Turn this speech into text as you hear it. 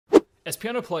As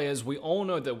piano players, we all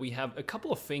know that we have a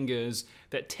couple of fingers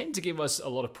that tend to give us a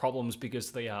lot of problems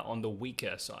because they are on the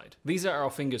weaker side. These are our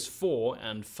fingers 4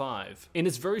 and 5. In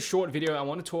this very short video, I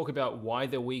want to talk about why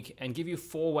they're weak and give you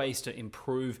 4 ways to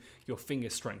improve your finger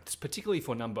strength, particularly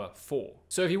for number 4.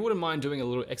 So if you wouldn't mind doing a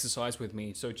little exercise with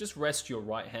me, so just rest your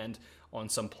right hand on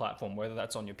some platform, whether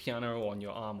that's on your piano or on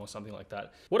your arm or something like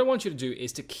that. What I want you to do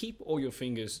is to keep all your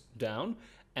fingers down.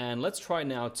 And let's try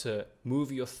now to move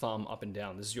your thumb up and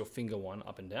down. This is your finger 1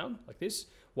 up and down, like this,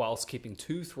 whilst keeping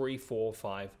 2, 3, 4,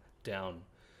 5 down.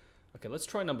 Okay, let's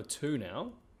try number 2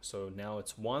 now. So now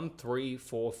it's 1, 3,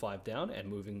 4, 5 down and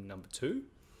moving number 2.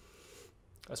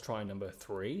 Let's try number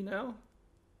 3 now.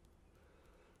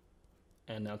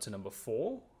 And now to number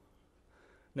 4.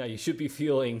 Now you should be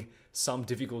feeling some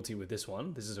difficulty with this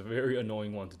one. This is a very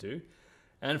annoying one to do.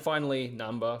 And finally,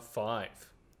 number 5.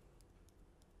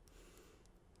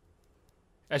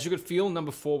 As you could feel,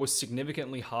 number 4 was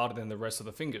significantly harder than the rest of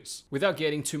the fingers. Without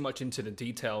getting too much into the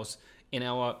details, in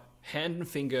our hand and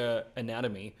finger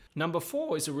anatomy, number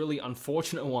 4 is a really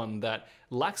unfortunate one that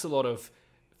lacks a lot of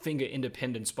finger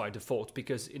independence by default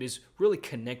because it is really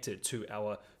connected to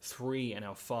our 3 and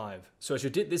our 5. So as you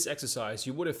did this exercise,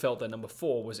 you would have felt that number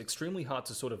 4 was extremely hard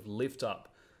to sort of lift up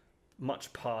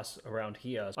much past around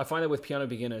here. I find that with piano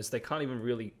beginners, they can't even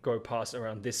really go past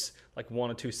around this like 1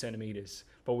 or 2 centimeters.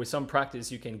 But with some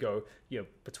practice, you can go,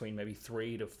 between maybe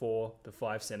 3 to 4 to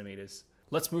 5 centimeters.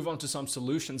 Let's move on to some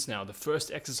solutions now. The first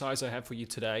exercise I have for you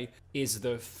today is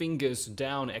the fingers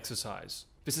down exercise.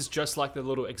 This is just like the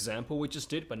little example we just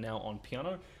did, but now on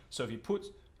piano. So if you put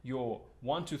your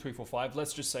 1, 2, 3, 4, 5,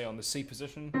 let's just say on the C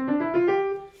position.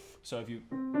 So if you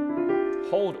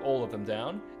hold all of them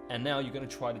down, and now you're going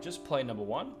to try to just play number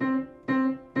 1.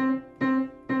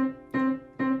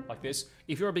 Like this.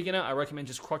 If you're a beginner, I recommend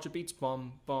just crotchet beats,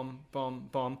 bum, bum, bum,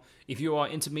 bum. If you are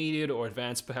intermediate or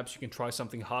advanced, perhaps you can try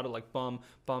something harder like bum,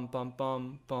 bum, bum,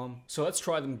 bum, bum. So let's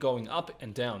try them going up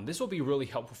and down. This will be really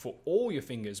helpful for all your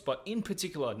fingers, but in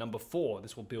particular, number 4,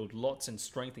 this will build lots and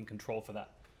strength and control for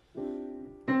that.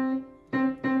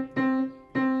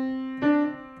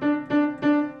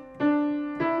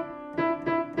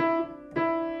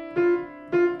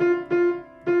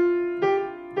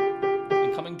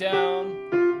 And coming down.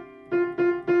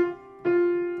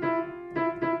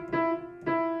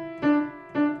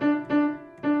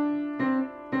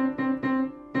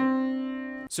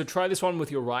 So try this one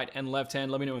with your right and left hand.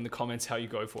 Let me know in the comments how you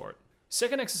go for it.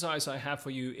 Second exercise I have for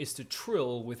you is to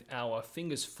trill with our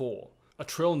fingers 4. A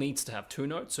trill needs to have 2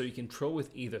 notes, so you can trill with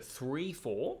either 3,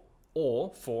 4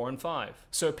 or 4 and 5.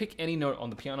 So pick any note on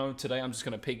the piano. Today I'm just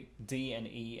going to pick D and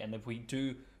E, and if we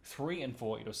do 3 and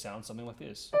 4, it'll sound something like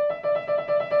this.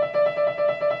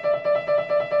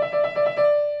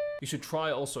 You should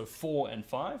try also 4 and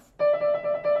 5.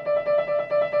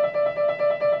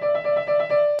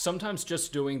 Sometimes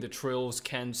just doing the trills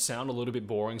can sound a little bit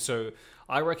boring, so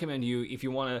I recommend you, if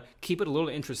you want to keep it a little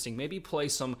interesting, maybe play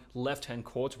some left-hand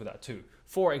chords with that too.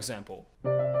 For example.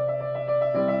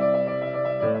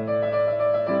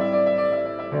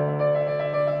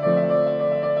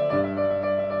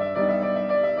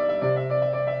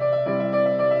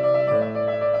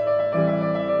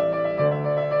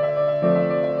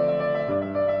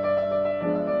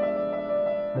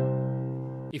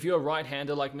 If you're a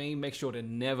right-hander like me, make sure to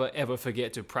never ever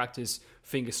forget to practice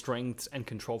finger strengths and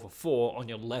control for 4 on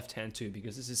your left hand too,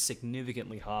 because this is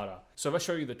significantly harder. So if I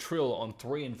show you the trill on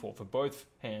 3 and 4 for both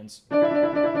hands,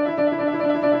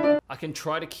 I can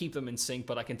try to keep them in sync,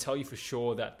 but I can tell you for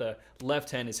sure that the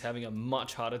left hand is having a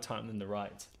much harder time than the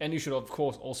right. And you should of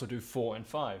course also do 4 and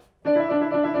 5.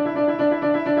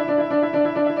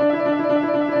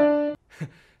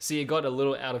 See, it got a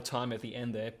little out of time at the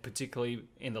end there, particularly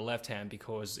in the left hand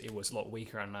because it was a lot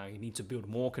weaker, and now you need to build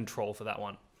more control for that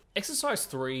one. Exercise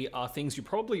 3 are things you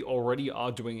probably already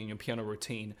are doing in your piano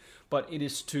routine, but it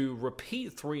is to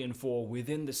repeat 3 and 4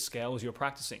 within the scales you're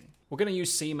practicing. We're going to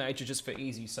use C major just for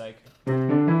easy's sake.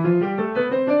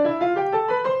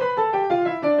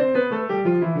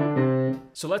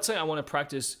 So let's say I want to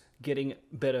practice getting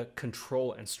better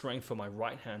control and strength for my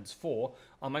right hand's 4.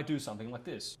 I might do something like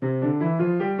this.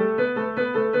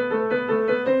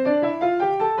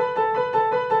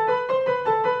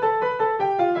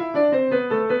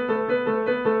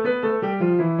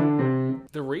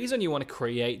 The reason you want to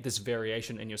create this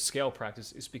variation in your scale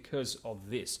practice is because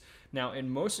of this. Now, in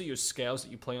most of your scales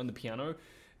that you play on the piano,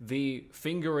 the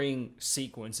fingering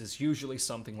sequence is usually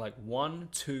something like 1,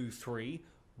 2, 3,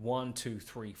 1, 2,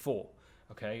 3, 4.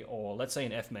 Okay, or let's say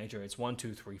in F major, it's 1,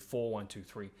 2, 3, 4, 1, 2,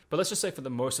 3. But let's just say for the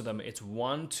most of them, it's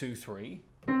 1, 2, 3,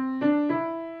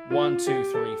 1, 2,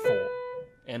 3, 4.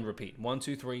 and repeat. 1,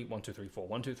 2, 3, 1, 2, 3, 4,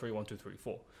 1, 2, 3, 1, 2, 3,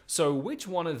 4. So which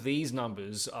one of these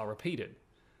numbers are repeated?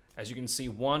 As you can see,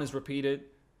 1 is repeated,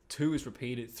 2 is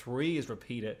repeated, 3 is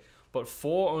repeated, but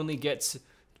 4 only gets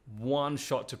one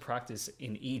shot to practice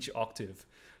in each octave.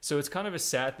 So it's kind of a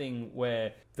sad thing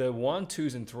where the 1,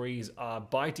 2s, and 3s are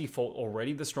by default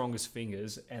already the strongest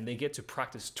fingers, and they get to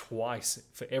practice twice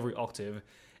for every octave.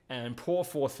 And poor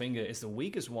fourth finger is the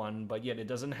weakest one, but yet it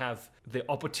doesn't have the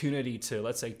opportunity to,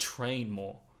 let's say, train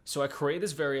more. So I create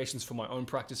these variations for my own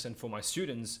practice and for my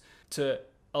students to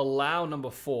allow number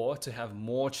 4 to have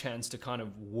more chance to kind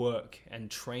of work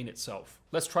and train itself.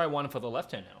 Let's try one for the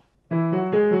left hand now.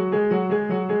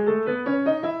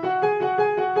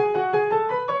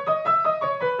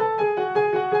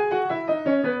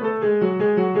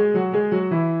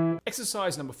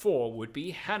 Exercise number 4 would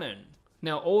be Hanon.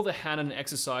 Now, all the Hanon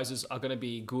exercises are going to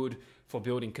be good for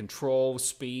building control,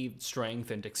 speed,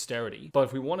 strength, and dexterity. But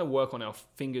if we want to work on our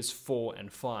fingers 4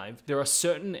 and 5, there are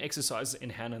certain exercises in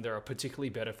Hanon that are particularly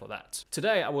better for that.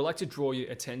 Today, I would like to draw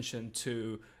your attention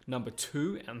to number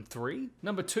 2 and 3.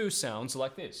 Number 2 sounds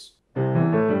like this.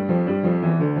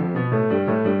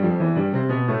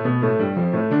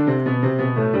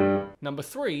 Number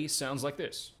 3 sounds like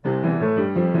this.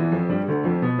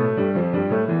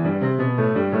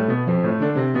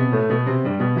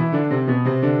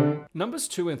 Numbers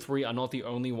 2 and 3 are not the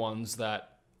only ones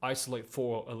that isolate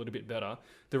 4 a little bit better.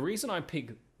 The reason I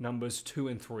pick numbers 2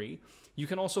 and 3, you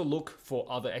can also look for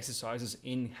other exercises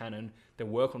in Hanon that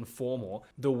work on 4 more.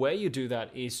 The way you do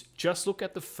that is just look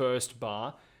at the first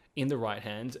bar in the right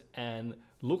hand and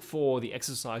look for the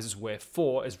exercises where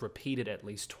 4 is repeated at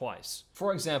least twice.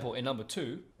 For example, in number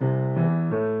 2,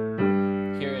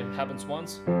 here it happens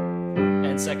once,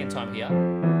 and second time here.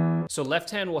 So left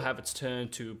hand will have its turn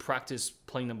to practice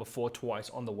playing number 4 twice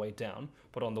on the way down,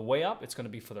 but on the way up, it's going to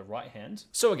be for the right hand.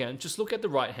 So again, just look at the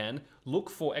right hand, look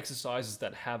for exercises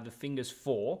that have the fingers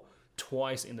 4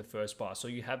 twice in the first bar, so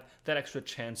you have that extra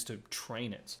chance to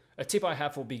train it. A tip I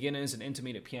have for beginners and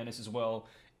intermediate pianists as well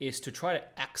is to try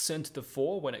to accent the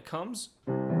 4 when it comes.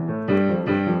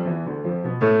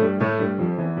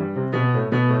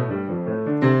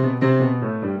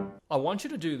 I want you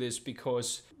to do this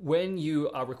because when you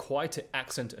are required to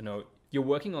accent a note, you're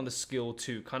working on the skill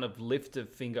to kind of lift the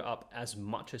finger up as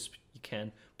much as you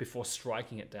can before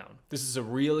striking it down. This is a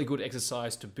really good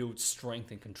exercise to build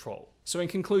strength and control. So in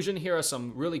conclusion, here are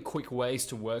some really quick ways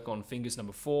to work on fingers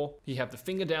number 4. You have the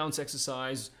finger downs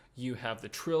exercise, you have the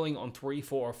trilling on 3,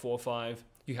 4, or 4, 5.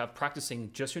 You have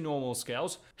practicing just your normal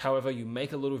scales. However, you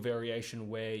make a little variation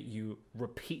where you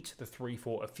repeat the 3,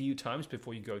 4 a few times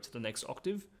before you go to the next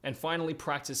octave. And finally,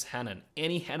 practice Hanon.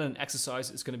 Any Hanon exercise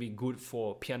is going to be good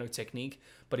for piano technique,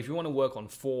 but if you want to work on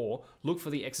 4, look for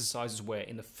the exercises where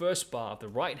in the first bar of the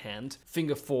right hand,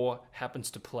 finger 4 happens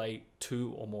to play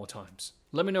 2 or more times.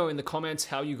 Let me know in the comments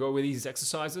how you go with these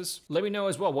exercises. Let me know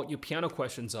as well what your piano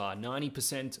questions are.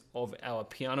 90% of our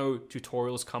piano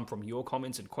tutorials come from your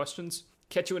comments and questions.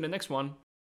 Catch you in the next one.